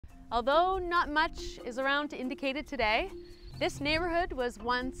Although not much is around to indicate it today, this neighborhood was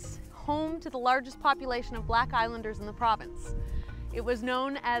once home to the largest population of Black Islanders in the province. It was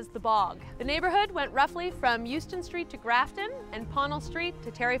known as the Bog. The neighborhood went roughly from Euston Street to Grafton and Pownell Street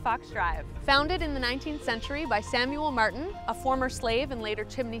to Terry Fox Drive. Founded in the 19th century by Samuel Martin, a former slave and later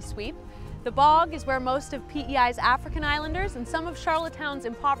chimney sweep, the Bog is where most of PEI's African Islanders and some of Charlottetown's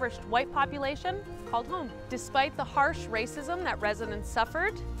impoverished white population called home. Despite the harsh racism that residents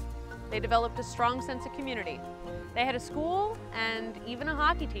suffered, they developed a strong sense of community. They had a school and even a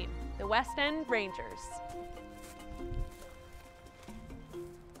hockey team, the West End Rangers.